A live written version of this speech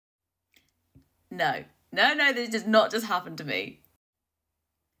No. No, this does not just happen to me.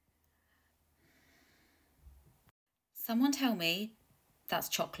 Someone tell me that's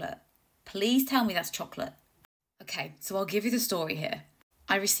chocolate. Please tell me that's chocolate. Okay, so I'll give you the story here.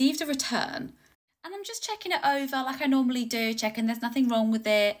 I received a return and I'm just checking it over like I normally do, checking there's nothing wrong with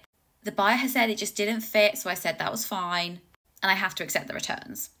it. The buyer has said it just didn't fit, so I said that was fine and I have to accept the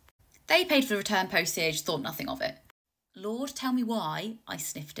returns. They paid for the return postage, thought nothing of it. Lord, tell me why I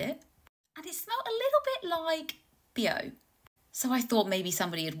sniffed it and it smelled a little bit like BO. So I thought maybe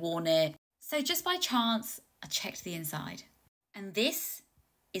somebody had worn it. So just by chance, I checked the inside. And this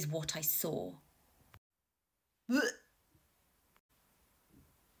is what I saw.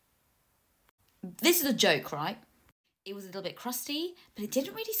 This is a joke, right? It was a little bit crusty, but it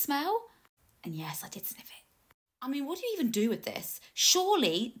didn't really smell. And yes, I did sniff it. I mean, what do you even do with this?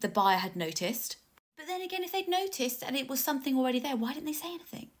 Surely the buyer had noticed. But then again, if they'd noticed and it was something already there, why didn't they say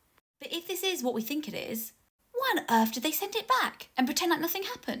anything? But if this is what we think it is, why on earth did they send it back and pretend like nothing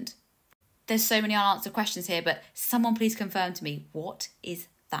happened? There's so many unanswered questions here, but someone please confirm to me, what is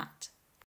that?